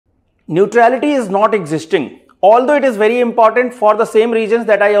neutrality is not existing, although it is very important for the same reasons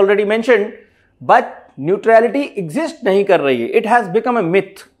that I already mentioned, but neutrality exist nahi kar rahi hai. It has become a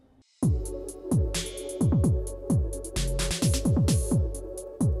myth.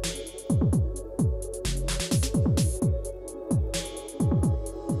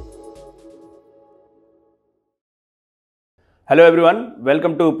 Hello everyone,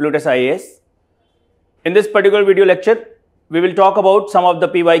 welcome to Plutus IAS. In this particular video lecture, we will talk about some of the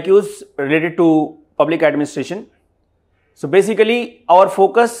PYQs related to public administration. So basically, our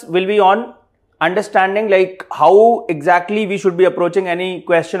focus will be on understanding like how exactly we should be approaching any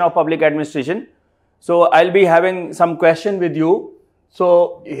question of public administration. So I'll be having some question with you.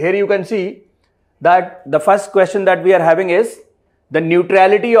 So here you can see that the first question that we are having is the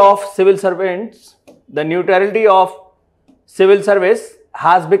neutrality of civil servants. The neutrality of civil service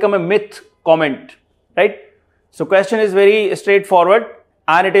has become a myth comment, right? So question is very straightforward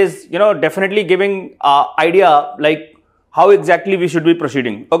and it is, definitely giving idea like how exactly we should be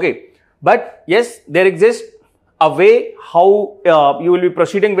proceeding. Okay. But yes, there exists a way how you will be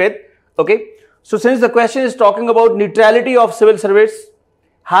proceeding with. Okay. So since the question is talking about neutrality of civil service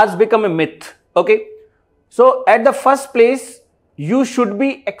has become a myth. Okay. So at the first place, you should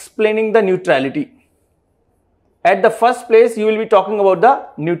be explaining the neutrality. At the first place, you will be talking about the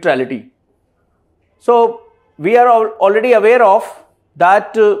neutrality. So we are already aware of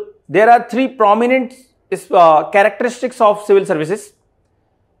that there are three prominent characteristics of civil services,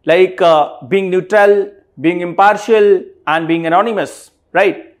 like being neutral, being impartial, and being anonymous,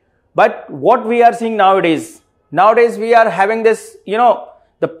 right? But what we are seeing nowadays we are having this,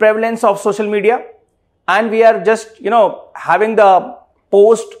 the prevalence of social media, and we are just, having the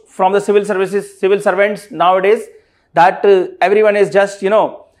post from the civil servants nowadays that everyone is just,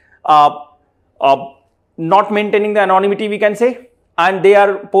 not maintaining the anonymity, we can say, and they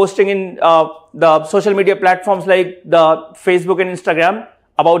are posting in the social media platforms like the Facebook and Instagram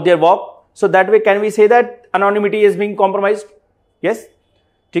about their work. So that way, can we say that anonymity is being compromised? Yes.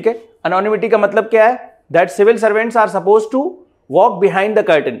 Okay. Anonymity ka matlab kya hai? That civil servants are supposed to walk behind the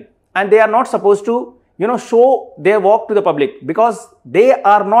curtain and they are not supposed to, show their work to the public because they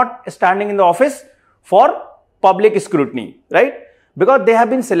are not standing in the office for public scrutiny, right? Because they have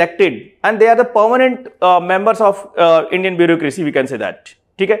been selected and they are the permanent members of Indian bureaucracy, we can say that.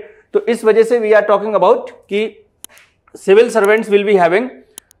 Okay? So, is wajah se we are talking about ki civil servants will be having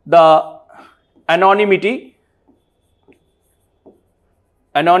the anonymity,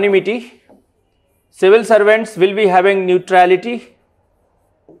 civil servants will be having neutrality,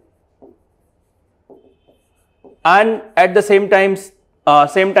 and at the same time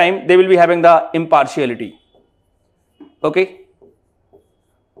they will be having the impartiality. Okay,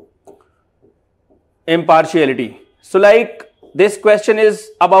 impartiality. So like this question is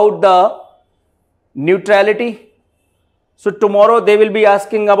about the neutrality. So tomorrow they will be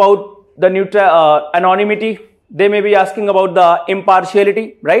asking about the anonymity. They may be asking about the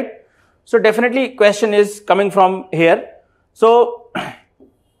impartiality, right? So definitely question is coming from here. So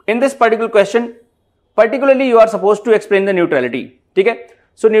in this particular question, particularly you are supposed to explain the neutrality. Okay?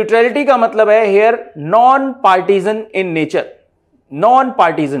 So neutrality ka matlab hai here non-partisan in nature.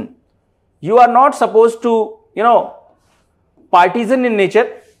 Non-partisan. You are not supposed to, partisan in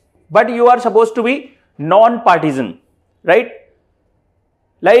nature, but you are supposed to be non-partisan, right?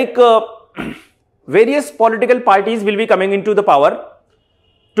 Like various political parties will be coming into the power.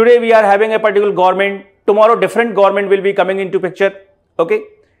 Today we are having a particular government. Tomorrow different government will be coming into picture. Okay?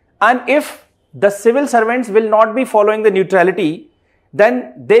 And if the civil servants will not be following the neutrality,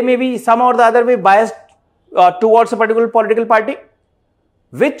 then they may be some or the other way biased towards a particular political party,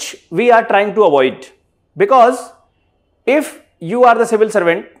 which we are trying to avoid. Because if you are the civil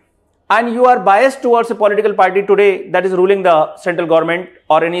servant and you are biased towards a political party today that is ruling the central government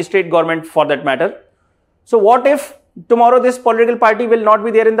or any state government for that matter, so what if tomorrow this political party will not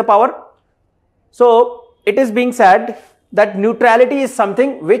be there in the power? So it is being said that neutrality is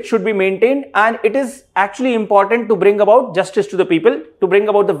something which should be maintained, and it is actually important to bring about justice to the people, to bring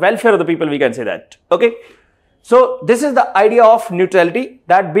about the welfare of the people, we can say that. Okay. So this is the idea of neutrality,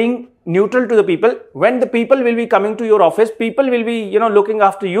 that being neutral to the people. When the people will be coming to your office, people will be, looking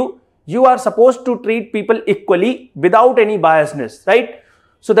after you. You are supposed to treat people equally without any biasness, right?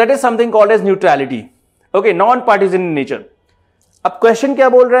 So that is something called as neutrality. Okay, non-partisan in nature. Ab question kya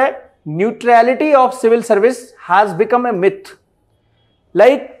bol raha hai? Neutrality of civil service has become a myth.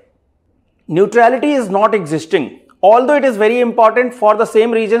 Like neutrality is not existing, although it is very important for the same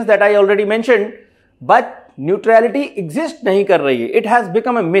reasons that I already mentioned, but neutrality exists nahi kar rahi hai. It has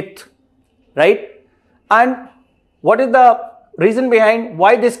become a myth, right? And what is the reason behind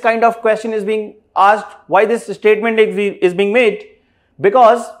why this kind of question is being asked, why this statement is being made,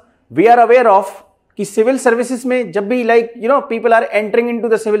 because we are aware of कि civil services में जब भी like people are entering into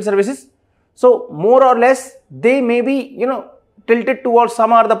the civil services, so more or less they may be tilted towards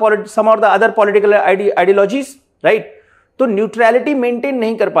some or the other political ideologies, right? तो neutrality maintain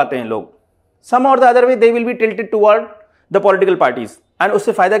नहीं कर पाते हैं लोग, some or the other way they will be tilted toward the political parties, and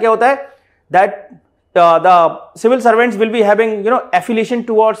उससे फायदा क्या होता है that the civil servants will be having affiliation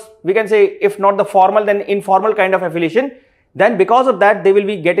towards, we can say, if not the formal then informal kind of affiliation, then because of that they will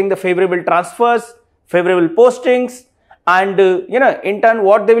be getting the favorable transfers, favorable postings, and in turn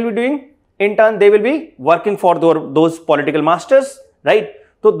what they will be doing, in turn they will be working for those political masters, right?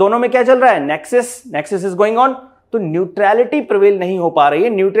 तो दोनों में क्या चल रहा है, nexus is going on, तो neutrality prevail नहीं हो पा रही है,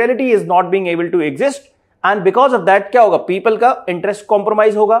 neutrality is not being able to exist, and because of that क्या होगा, people का interest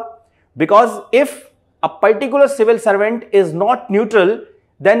compromise होगा, because if a particular civil servant is not neutral,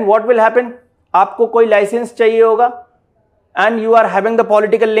 then what will happen, आपको कोई license चाहिए होगा and you are having the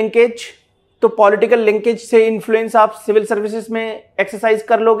political linkage, तो political linkage से influence आप civil services में exercise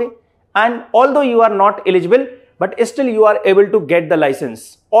कर लोगे, and although you are not eligible but still you are able to get the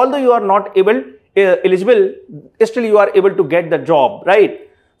license, although you are not eligible, still you are able to get the job, right?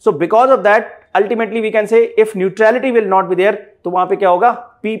 So because of that ultimately we can say if neutrality will not be there, तो वहां पे क्या होगा,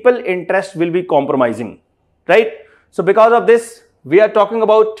 people interest will be compromising, right? So because of this we are talking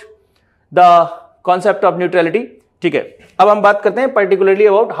about the concept of neutrality. ठीक है, अब हम बात करते हैं particularly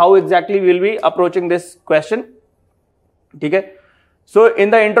about how exactly we will be approaching this question. ठीक है, so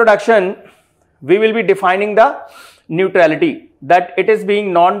in the introduction we will be defining the neutrality, that it is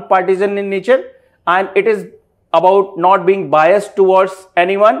being non-partisan in nature and it is about not being biased towards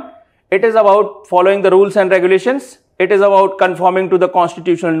anyone, it is about following the rules and regulations, it is about conforming to the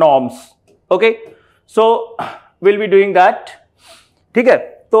constitutional norms. Okay, so we'll be doing that. ठीक है,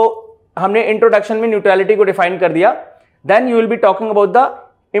 तो हमने introduction में neutrality को define कर दिया. Then you will be talking about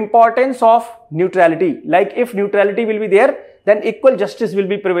the importance of neutrality, like if neutrality will be there than equal justice will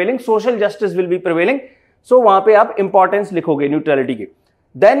be prevailing, social justice will be prevailing, सो वहां पे आप इंपॉर्टेंस लिखोगे neutrality की.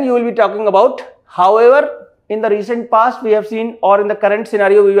 Then you will be talking about however in the recent past we have seen, or in the current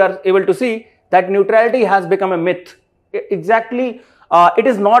scenario we are able to see that neutrality has become a myth. Exactly, it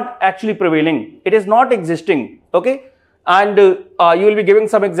is not actually prevailing, it is not existing. Okay, and you will be giving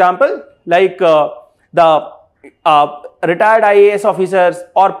some example like the retired IAS officers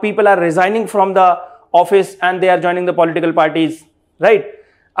or people are resigning from the office and they are joining the political parties, right?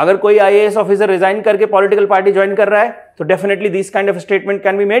 अगर कोई IAS officer resign करके political party join कर रहा है तो definitely this kind of statement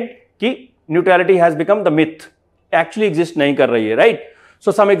can be made कि neutrality has become the myth, actually exist नहीं कर रही है, right?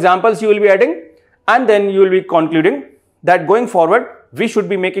 So some examples you will be adding and then you will be concluding that going forward we should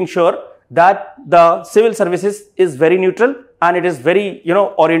be making sure that the civil services is very neutral and it is very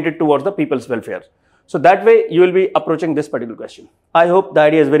oriented towards the people's welfare. So that way you will be approaching this particular question. I hope the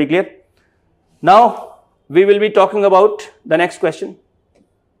idea is very clear. Now we will be talking about the next question.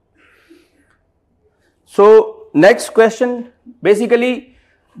 So next question, basically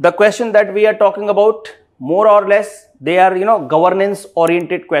the question that we are talking about more or less they are governance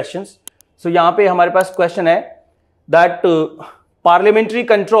oriented questions. So यहाँ पे हमारे पास question है that parliamentary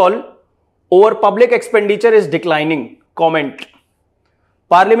control over public expenditure is declining. Comment.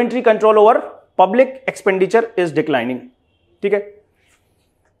 Parliamentary control over public expenditure is declining. ठीक है.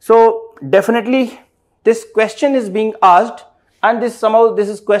 So definitely this question is being asked and this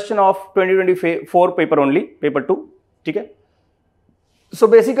is question of 2024 paper only, paper 2. ठीक है. So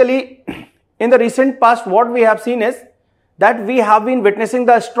basically in the recent past what we have seen is that we have been witnessing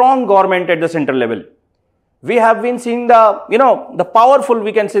the strong government at the central level. We have been seeing the powerful,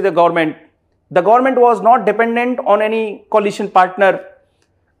 we can say, the government. The government was not dependent on any coalition partner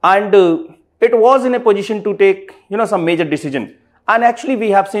and it was in a position to take some major decision. And actually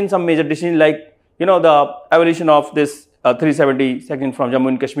we have seen some major decisions like the abolition of this 370 section from Jammu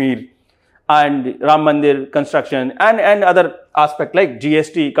and Kashmir and Ram Mandir construction and other aspect like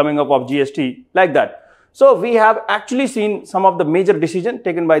GST, coming up of GST, like that. So we have actually seen some of the major decisions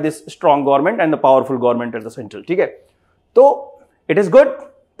taken by this strong government and the powerful government at the central. Okay? So it is good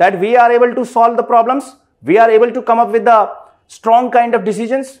that we are able to solve the problems. We are able to come up with the strong kind of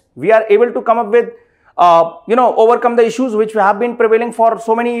decisions. We are able to come up with, overcome the issues which have been prevailing for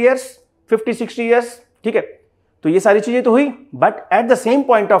so many years, 50, 60 years. Okay? तो ये सारी चीजें तो हुई, but at the same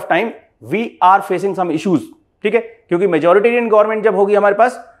point of time we are facing some issues. ठीक है, क्योंकि majoritarian government जब होगी हमारे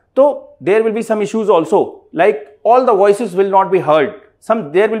पास तो there will be some issues also, like all the voices will not be heard,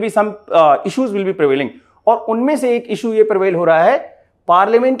 there will be some issues will be prevailing, और उनमें से एक issue ये prevail हो रहा है,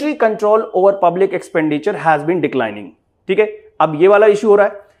 parliamentary control over public expenditure has been declining. ठीक है, अब ये वाला इश्यू हो रहा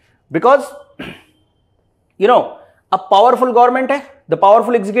है बिकॉज यू नो अब पावरफुल गवर्नमेंट है, द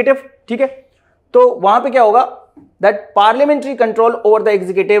पावरफुल एग्जीक्यूटिव, ठीक है। तो वहां पे क्या होगा, that parliamentary control over the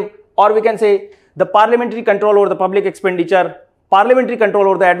executive, और we can say the parliamentary control over the public expenditure, parliamentary control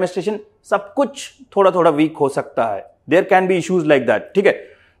over the administration, सब कुछ थोड़ा थोड़ा वीक हो सकता है। There can be issues like that, ठीक है।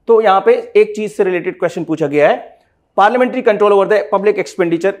 तो यहां पे एक चीज से रिलेटेड क्वेश्चन पूछा गया है, parliamentary control over the public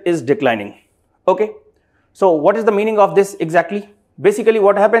expenditure is declining. Okay, so what is the meaning of this exactly? Basically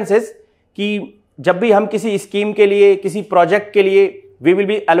what happens is कि जब भी हम किसी स्कीम के लिए, किसी प्रोजेक्ट के लिए we will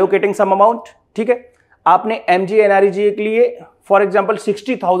be allocating some amount, ठीक है। आपने MGNREGA के लिए फॉर एग्जांपल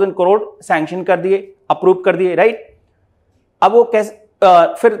 60,000 करोड़ सैंक्शन कर दिए, अप्रूव कर दिए, राइट। अब वो कैसे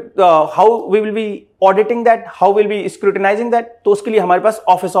फिर how we will be auditing that, how will be scrutinising that? तो उसके लिए हमारे पास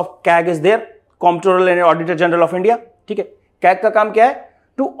office of CAG is there, controller and auditor general of India, ठीक है। कैग का काम क्या है?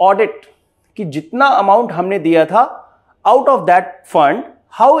 टू ऑडिट कि जितना अमाउंट हमने दिया था out of that fund,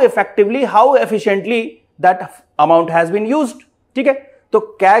 how effectively, how efficiently that amount has been used, ठीक है। तो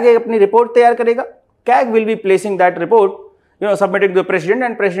कैग अपनी रिपोर्ट तैयार करेगा, CAG will be placing that report, submitted to the president,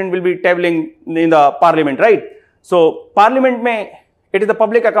 and president will be tabling in the parliament, right. So parliament में it is the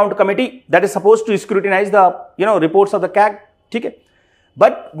public account committee that is suppose to scrutinise the reports of the CAG, ठीक है।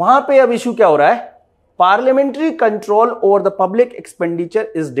 But वहां पे अब issue क्या हो रहा है, parliamentary control over the public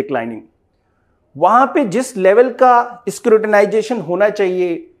expenditure is declining. वहां पे जिस लेवल का स्क्रूटिनाइजेशन होना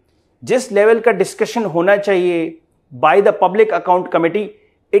चाहिए, जिस लेवल का डिस्कशन होना चाहिए by the public account committee,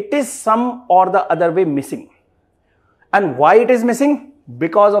 it is some और the other way missing. And why it is missing?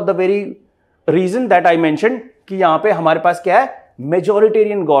 Because of the very reason that I mention कि यहां पे हमारे पास क्या है,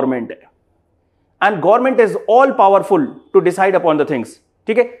 मेजोरिटेरियन गवर्नमेंट है, and government is all powerful to decide upon the things,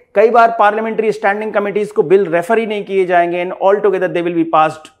 ठीक है। कई बार पार्लियामेंट्री स्टैंडिंग कमिटीज को बिल रेफर ही नहीं किए जाएंगे and all together they will be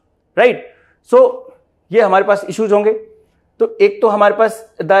passed, right. सो ये हमारे पास इश्यूज होंगे। तो एक तो हमारे पास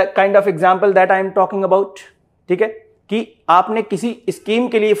the kind of example that I am talking about, ठीक है, कि आपने किसी स्कीम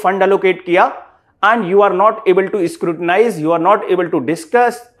के लिए फंड एलोकेट किया and you are not able to scrutinise, you are not able to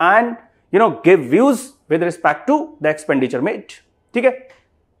discuss and give views with respect to the expenditure made, ठीक है।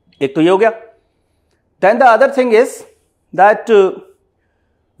 एक तो ये हो गया। Then the other thing is that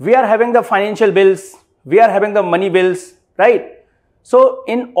we are having the financial bills, we are having the money bills, right. So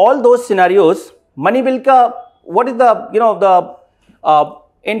in all those scenarios, money bill ka, what is the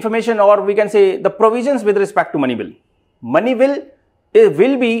information, or we can say the provisions with respect to money bill? Money bill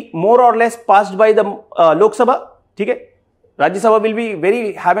will be more or less passed by the Lok Sabha, ठीक है। Rajya Sabha will be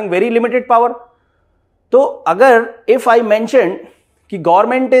having very limited power. तो अगर if I mention कि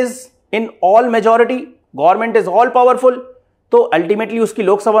government is in all majority, government is all powerful, तो ultimately उसकी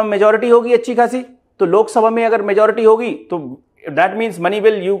लोक सभा में majority होगी अच्छी खासी। तो लोक सभा में अगर majority होगी तो that means money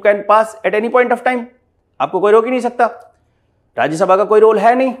bill you can pass at any point of time, आपको कोई रोक ही नहीं सकता, राज्यसभा का कोई रोल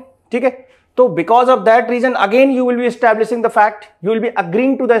है नहीं, ठीक है। तो because of that reason again you will be establishing the fact, you will be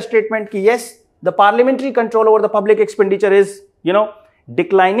agreeing to the statement कि yes, the parliamentary control over the public expenditure is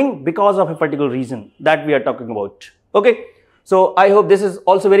declining because of a particular reason that we are talking about. Okay, so I hope this is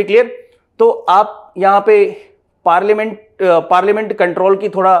also very clear. तो आप यहाँ पे parliament control की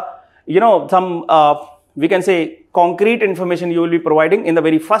थोड़ा some we can say concrete information you will be providing in the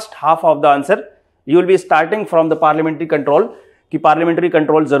very first half of the answer. You will be starting from the parliamentary control कि parliamentary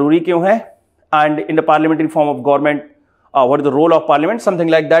control जरूरी क्यों है, and in the parliamentary form of government what is the role of parliament,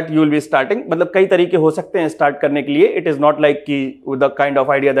 something like that you will be starting. मतलब कई तरीके हो सकते हैं स्टार्ट करने के लिए. It is not like कि with the kind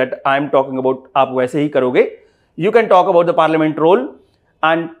of idea that I am talking about आप वैसे ही करोगे. You can talk about the parliament role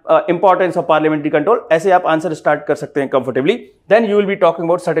and importance of parliamentary control. ऐसे आप आंसर स्टार्ट कर सकते हैं comfortably. Then you will be talking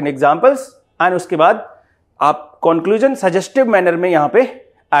about certain examples and उसके बाद आप कंक्लूजन सजेस्टिव मैनर में यहां पे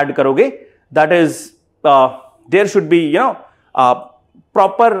ऐड करोगे, that is there should be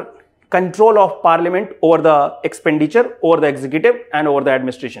proper control of parliament over the expenditure, over the executive and over the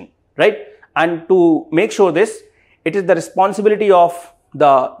administration, right. And to make sure this, it is the responsibility of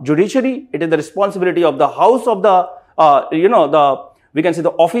the judiciary, it is the responsibility of the house of the we can say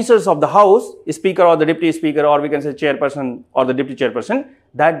the officers of the house, speaker or the deputy speaker, or we can say chairperson or the deputy chairperson,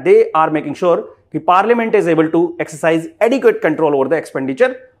 that they are making sure that parliament is able to exercise adequate control over the expenditure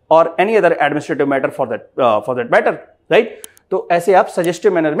or any other administrative matter for that matter, right? तो ऐसे आप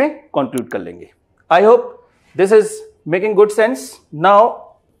suggestive manner में conclude कर लेंगे. I hope this is making good sense.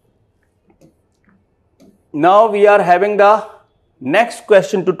 Now we are having the next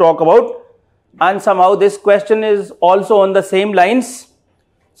question to talk about. And somehow this question is also on the same lines.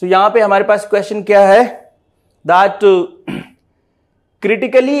 So यहां पे हमारे पास question क्या है, that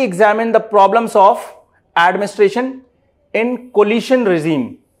critically examine the problems of administration in coalition regime.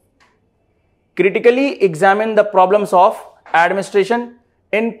 Critically examine the problems of administration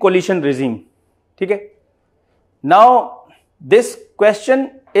in collision regime, ठीक है। Now this question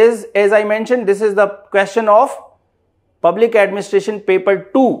is, as I mention, this is the question of public administration paper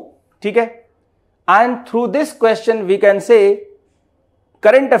 2, ठीक है। And through this question we can say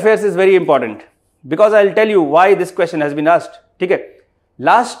current affairs is very important, because I will tell you why this question has been asked, ठीक है।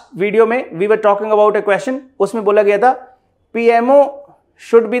 Last video में we were talking about a question, उसमें बोला गया था PMO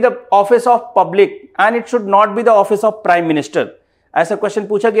should be the office of public and it should not be the office of prime minister, ऐसा question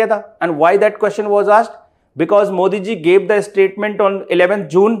पूछा गया था। And why that question was asked, because Modi ji gave the statement on 11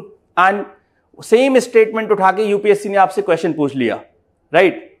 June and same statement उठा के UPSC ने आपसे question पूछ लिया,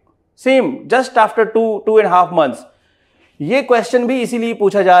 right, same just after 2.5 months। ये क्वेश्चन भी इसीलिए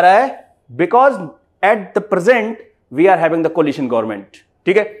पूछा जा रहा है because at the present we are having the coalition government,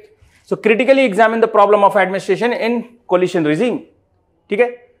 ठीक है। सो critically examine the problem of administration in collision regime, ठीक है।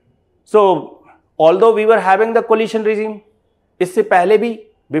 सो although we were having the collision regime, इससे पहले भी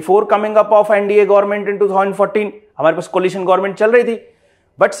before coming up of NDA government in 2014 हमारे पास coalition government चल रही थी,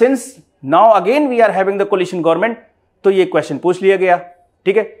 but since now again we are having the coalition government, तो ये क्वेश्चन पूछ लिया गया,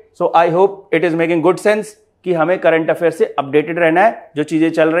 ठीक है। सो I hope it is making good sense कि हमें करंट अफेयर से अपडेटेड रहना है, जो चीजें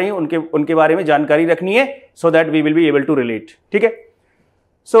चल रही हैं उनके बारे में जानकारी रखनी है, so that we will be able to relate, ठीक है।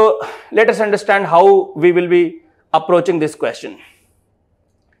 So let us understand how we will be approaching this question.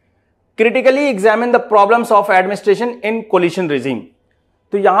 Critically examine the problems of administration in collision regime.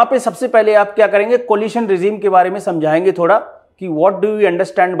 तो यहां पे सबसे पहले आप क्या करेंगे, कोलिशन रिजीम के बारे में समझाएंगे थोड़ा कि what do you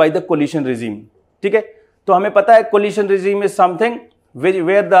understand by the collision regime, ठीक है। तो हमें पता है collision regime is something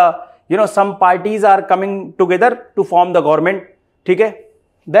where the some parties are coming together to form the government, ठीक है।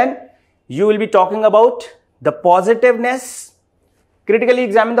 Then you will be talking about the positiveness, critically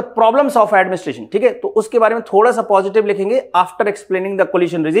examine the problems of administration, ठीक है। तो उसके बारे में थोड़ा सा पॉजिटिव लिखेंगे after explaining the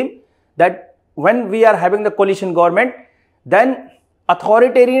collision regime, that when we are having the coalition government, then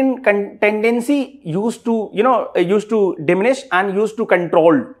authoritarian tendency used to diminish and used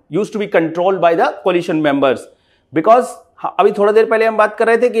to be controlled by the coalition members, because अभी थोड़ा देर पहले हम बात कर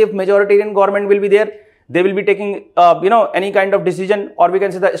रहे थे कि if majoritarian government will be there, they will be taking any kind of decision, or we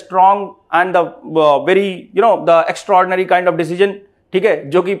can say the strong and the very the extraordinary kind of decision, ठीक है,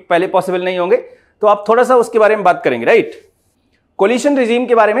 जो कि पहले पॉसिबल नहीं होंगे। तो आप थोड़ा सा उसके बारे में बात करेंगे, राइट। कोलिशन रिजीम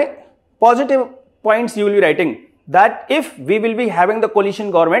के बारे में positive points you will be writing that if we will be having the coalition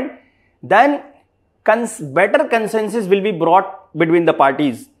government, then better consensus will be brought between the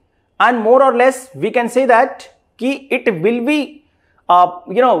parties, and more or less we can say that it will be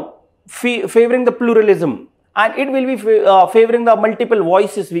favoring the pluralism, and it will be favoring the multiple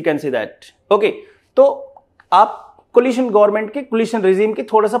voices, we can say that, okay। तो आप coalition government के collision regime के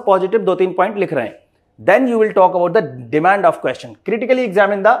थोड़ा सा positive 2-3 point लिख रहे हैं। Then you will talk about the demand of question, critically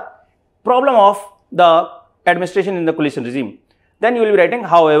examine the problem of the administration in the collision regime. Then you will be writing,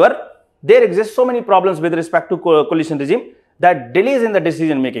 however there exist so many problems with respect to coalition regime that delays in the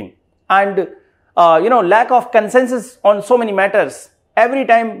decision making and lack of consensus on so many matters. Every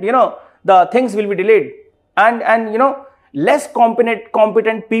time the things will be delayed, and less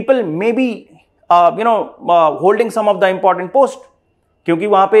competent people may be holding some of the important post,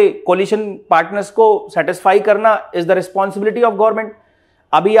 क्योंकि वहां पे coalition partners को satisfy करना is the responsibility of government।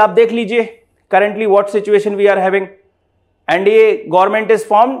 अभी आप देख लीजिए currently what situation we are having। NDA government is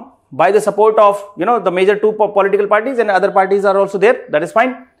formed by the support of the major 2 political parties, and other parties are also there, that is fine,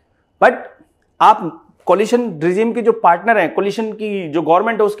 but आप collision regime के जो partner हैं, collision की जो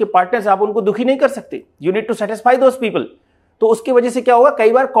government है उसके partners, आप उनको दुखी नहीं कर सकते, you need to satisfy those people. तो उसकी वजह से क्या होगा,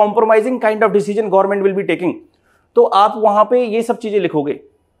 कई बार compromising kind of decision government will be taking. तो आप वहां पे ये सब चीजें लिखोगे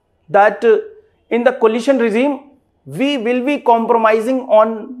that in the collision regime we will be compromising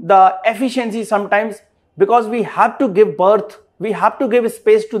on the efficiency sometimes, because we have to give birth, we have to give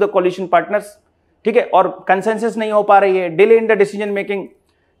space to the coalition partners, ठीक है, और कंसेंसस नहीं हो पा रही है, delay in the decision making,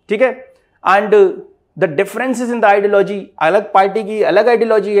 ठीक है, and the differences in the ideology, अलग पार्टी की अलग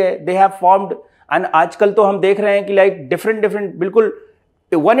आइडियोलॉजी है, दे हैव फॉर्म्ड, एंड आजकल तो हम देख रहे हैं कि लाइक डिफरेंट बिल्कुल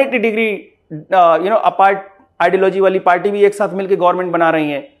 180 डिग्री अपार्ट आइडियोलॉजी वाली पार्टी भी एक साथ मिलकर गवर्नमेंट बना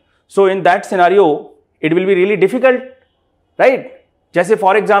रही है। सो in that scenario it will be really difficult, right. जैसे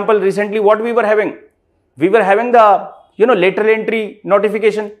for example recently what we were having the lateral entry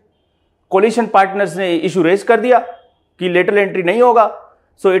notification, collision partners ने इशू रेज कर दिया कि लेटरल एंट्री नहीं होगा,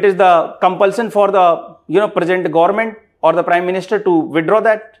 so it is the compulsion for the present government और the prime minister to withdraw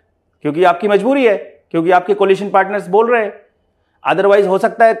that, क्योंकि आपकी मजबूरी है, क्योंकि आपके कोलिशन पार्टनर्स बोल रहे हैं। अदरवाइज हो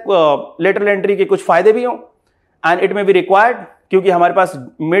सकता है लेटरल एंट्री के कुछ फायदे भी हों, and it may be required, क्योंकि हमारे पास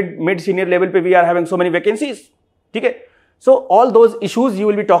मिड सीनियर लेवल पे we are having so many vacancies, ठीक है। So all those issues you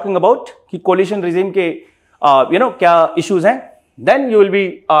will be talking about कि कोलिशन रिजीम के क्या issues हैं. Then you will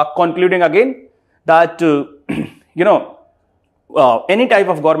be concluding again that any type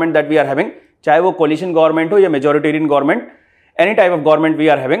of government that we are having, चाहे वो coalition government हो या majoritarian government, any type of government we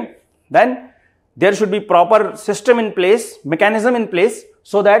are having, then there should be proper system in place, mechanism in place,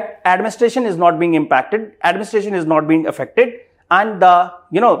 so that administration is not being impacted, administration is not being affected, and the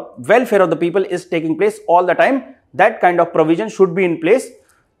welfare of the people is taking place all the time. That kind of provision should be in place,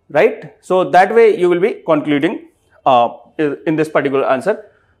 right? So that way you will be concluding in this particular answer.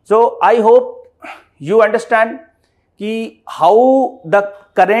 So I hope you understand how the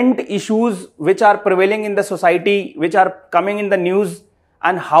current issues which are prevailing in the society, which are coming in the news,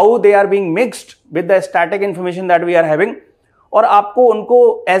 and how they are being mixed with the static information that we are having, और आपको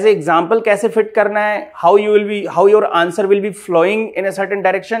उनको as a example कैसे fit करना है, how your answer will be flowing in a certain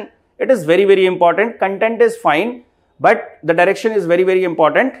direction. It is very, very important. Content is fine, but the direction is very, very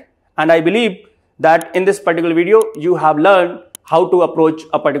important. And I believe that in this particular video, you have learned how to approach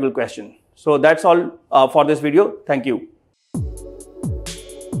a particular question. So that's all for this video. Thank you.